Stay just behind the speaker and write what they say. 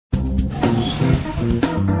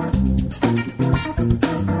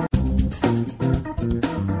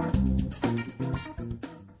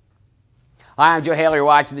Hi, I'm Joe Haley. You're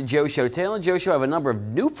watching The Joe Show. Today on The Joe Show, I have a number of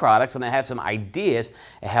new products, and I have some ideas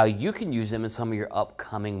of how you can use them in some of your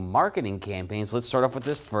upcoming marketing campaigns. Let's start off with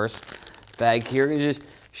this first bag here. I'm going to just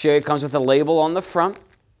show you it comes with a label on the front,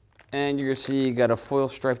 and you're going to see you got a foil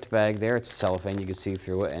striped bag there. It's cellophane. You can see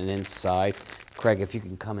through it, and inside, Craig, if you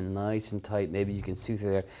can come in nice and tight, maybe you can see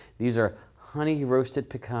through there. These are honey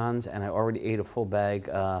roasted pecans, and I already ate a full bag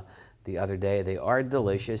the other day. They are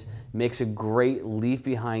delicious. Makes a great leave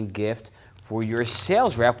behind gift for your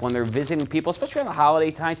sales rep when they're visiting people, especially around the holiday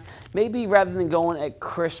times. Maybe rather than going at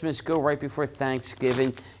Christmas, go right before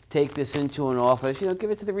Thanksgiving. Take this into an office, give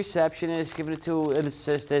it to the receptionist, give it to an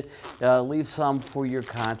assistant, leave some for your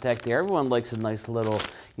contact there. Everyone likes a nice little,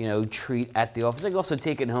 treat at the office. They can also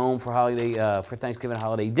take it home for for Thanksgiving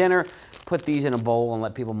holiday dinner. Put these in a bowl and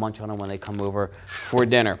let people munch on them when they come over for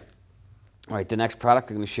dinner. All right, the next product,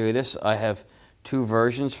 I'm going to show you this. I have two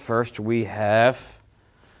versions. First, we have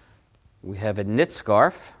a knit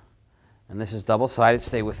scarf, and this is double-sided.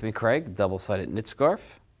 Stay with me, Craig. Double-sided knit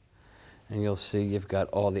scarf. And you'll see you've got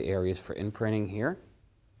all the areas for imprinting here.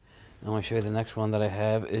 And I want to show you the next one that I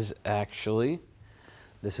have is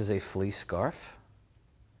this is a fleece scarf.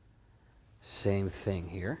 Same thing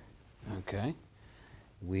here, okay?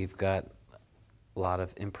 We've got a lot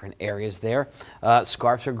of imprint areas there.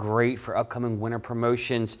 Scarves are great for upcoming winter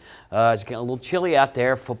promotions. It's getting a little chilly out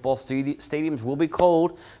there. Football stadiums will be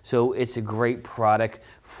cold, so it's a great product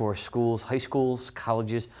for schools, high schools,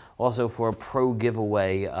 colleges, also for a pro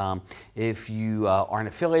giveaway. If you aren't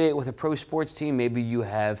affiliated with a pro sports team, maybe you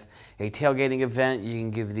have a tailgating event, you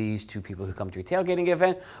can give these to people who come to your tailgating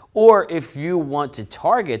event. Or if you want to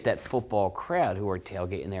target that football crowd who are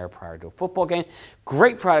tailgating there prior to a football game,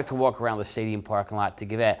 great product to walk around the stadium parking lot to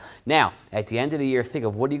give out. Now, at the end of the year, think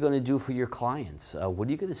of what are you going to do for your clients? What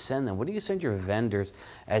are you going to send them? What do you send your vendors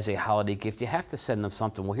as a holiday gift? You have to send them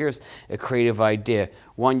something. Well, here's a creative idea.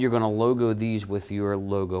 One, you're going to logo these with your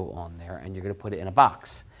logo on there, and you're going to put it in a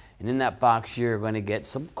box. And in that box, you're going to get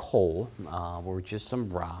some coal or just some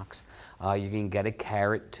rocks. You can get a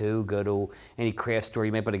carrot too. Go to any craft store.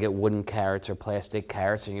 You may be able to get wooden carrots or plastic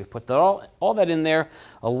carrots, and you put all that in there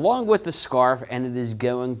along with the scarf, and it is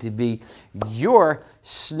going to be your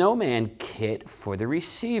snowman kit for the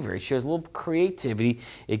receiver. It shows a little creativity.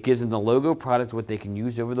 It gives them the logo product, what they can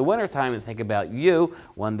use over the wintertime, and think about you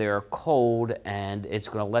when they're cold, and it's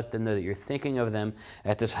going to let them know that you're thinking of them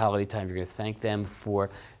at this holiday time. You're going to thank them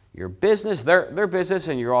for your business, their business,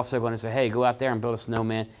 and you're also going to say, hey, go out there and build a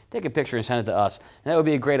snowman, take a picture and send it to us. And that would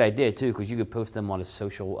be a great idea too, because you could post them on a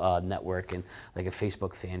social network and like a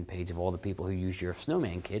Facebook fan page of all the people who use your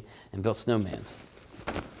snowman kit and built snowmans.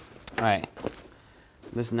 All right,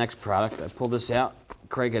 this next product, I pulled this out.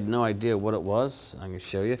 Craig had no idea what it was. I'm going to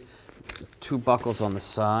show you. Two buckles on the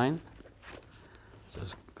side. So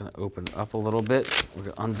it's going to open up a little bit. We're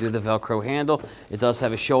going to undo the Velcro handle. It does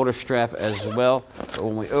have a shoulder strap as well. But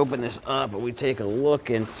when we open this up and we take a look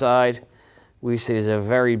inside, we see it's a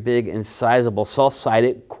very big and sizable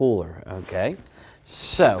soft-sided cooler. Okay,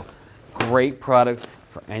 so great product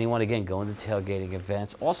for anyone, again, going to tailgating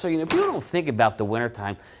events. Also, people don't think about the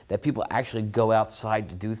wintertime that people actually go outside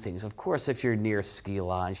to do things. Of course, if you're near a ski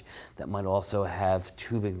lodge, that might also have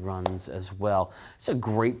tubing runs as well. It's a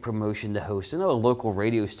great promotion to host. I know a local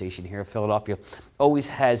radio station here in Philadelphia always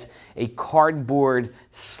has a cardboard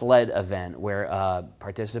sled event where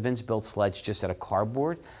participants build sleds just out of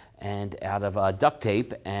cardboard and out of duct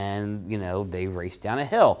tape, and they race down a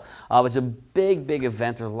hill. It's a big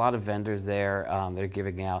event. There's a lot of vendors there that are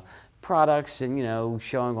giving out products and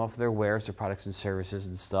showing off their wares, their products and services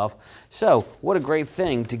and stuff. So what a great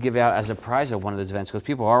thing to give out as a prize at one of those events, because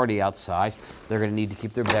people are already outside. They're going to need to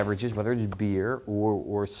keep their beverages, whether it's beer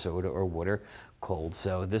or soda or water, cold.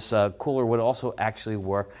 So this cooler would also actually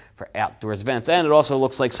work for outdoors events, and it also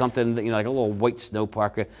looks like something that, like a little white snow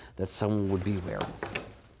parka that someone would be wearing.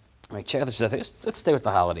 All right, check this out. Let's stay with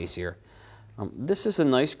the holidays here. This is a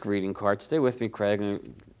nice greeting card. Stay with me, Craig.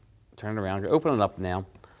 And turn it around. Open it up now.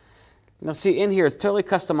 Now, see, in here, it's totally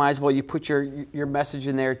customizable. You put your message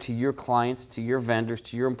in there to your clients, to your vendors,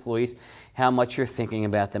 to your employees, how much you're thinking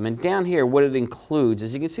about them. And down here, what it includes,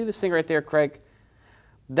 as you can see this thing right there, Craig,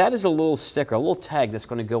 that is a little sticker, a little tag that's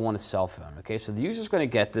going to go on a cell phone. Okay, so the user's going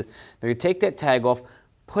to get they're going to take that tag off,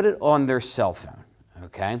 put it on their cell phone.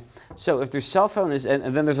 Okay, so if their cell phone is, and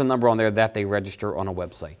then there's a number on there that they register on a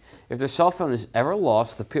website. If their cell phone is ever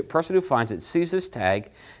lost, the person who finds it sees this tag,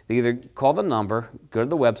 they either call the number, go to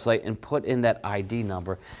the website, and put in that ID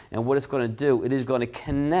number. And what it's going to do, it is going to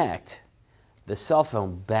connect the cell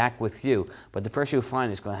phone back with you. But the person who finds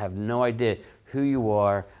it is going to have no idea who you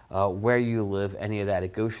are, where you live, any of that.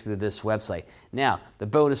 It goes through this website. Now, the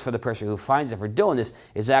bonus for the person who finds it for doing this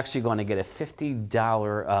is actually going to get a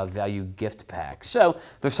 $50 value gift pack. So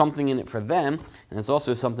there's something in it for them, and there's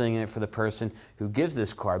also something in it for the person who gives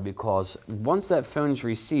this card, because once that phone's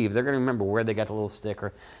received, they're going to remember where they got the little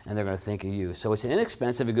sticker, and they're going to think of you. So it's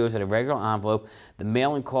inexpensive. It goes in a regular envelope. The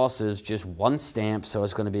mailing cost is just one stamp, so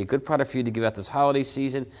it's going to be a good product for you to give out this holiday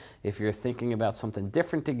season if you're thinking about something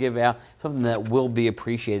different to give out, something that will be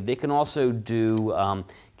appreciated. They can also do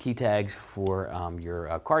key tags for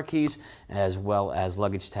your car keys, as well as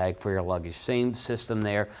luggage tag for your luggage. Same system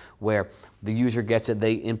there, where the user gets it,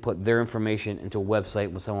 they input their information into a website.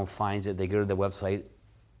 When someone finds it, they go to the website,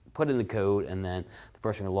 put in the code, and then the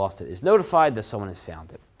person who lost it is notified that someone has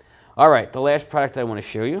found it. All right, the last product I want to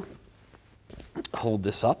show you. Hold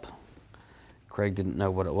this up. Craig didn't know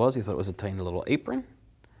what it was. He thought it was a tiny little apron.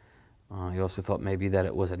 He also thought maybe that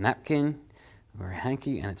it was a napkin or a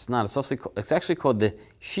hanky, and it's not. It's actually called the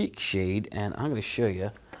Sheik Shade, and I'm going to show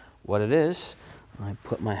you what it is. I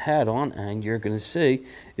put my hat on, and you're going to see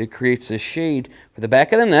it creates a shade for the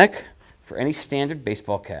back of the neck for any standard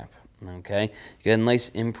baseball cap. Okay, you get a nice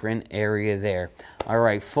imprint area there. All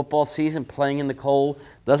right, football season, playing in the cold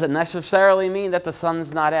doesn't necessarily mean that the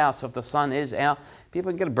sun's not out. So if the sun is out,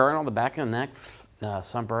 people can get a burn on the back of the neck,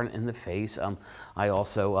 sunburn in the face. I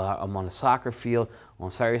also I'm on a soccer field on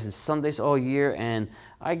Saturdays and Sundays all year, and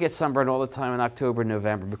I get sunburned all the time in October and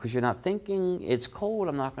November, because you're not thinking it's cold,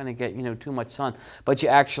 I'm not going to get too much sun, but you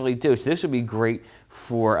actually do. So this would be great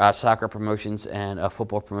for soccer promotions and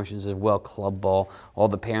football promotions as well, club ball. All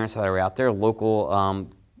the parents that are out there, local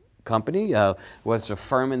company, whether it's a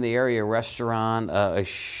firm in the area, a restaurant, a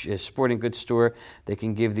sporting goods store, they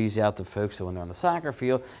can give these out to folks so when they're on the soccer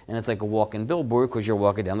field, and it's like a walk-in billboard, because you're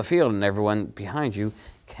walking down the field and everyone behind you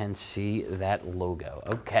can see that logo.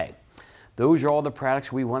 Okay, those are all the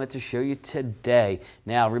products we wanted to show you today.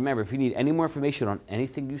 Now remember, if you need any more information on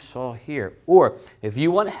anything you saw here, or if you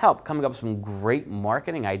want help coming up with some great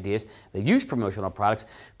marketing ideas that use promotional products,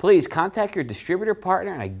 please contact your distributor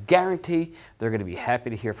partner, and I guarantee they're going to be happy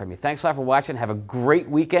to hear from you. Thanks a lot for watching. Have a great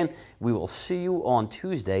weekend. We will see you on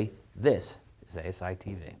Tuesday. This is ASI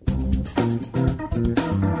TV.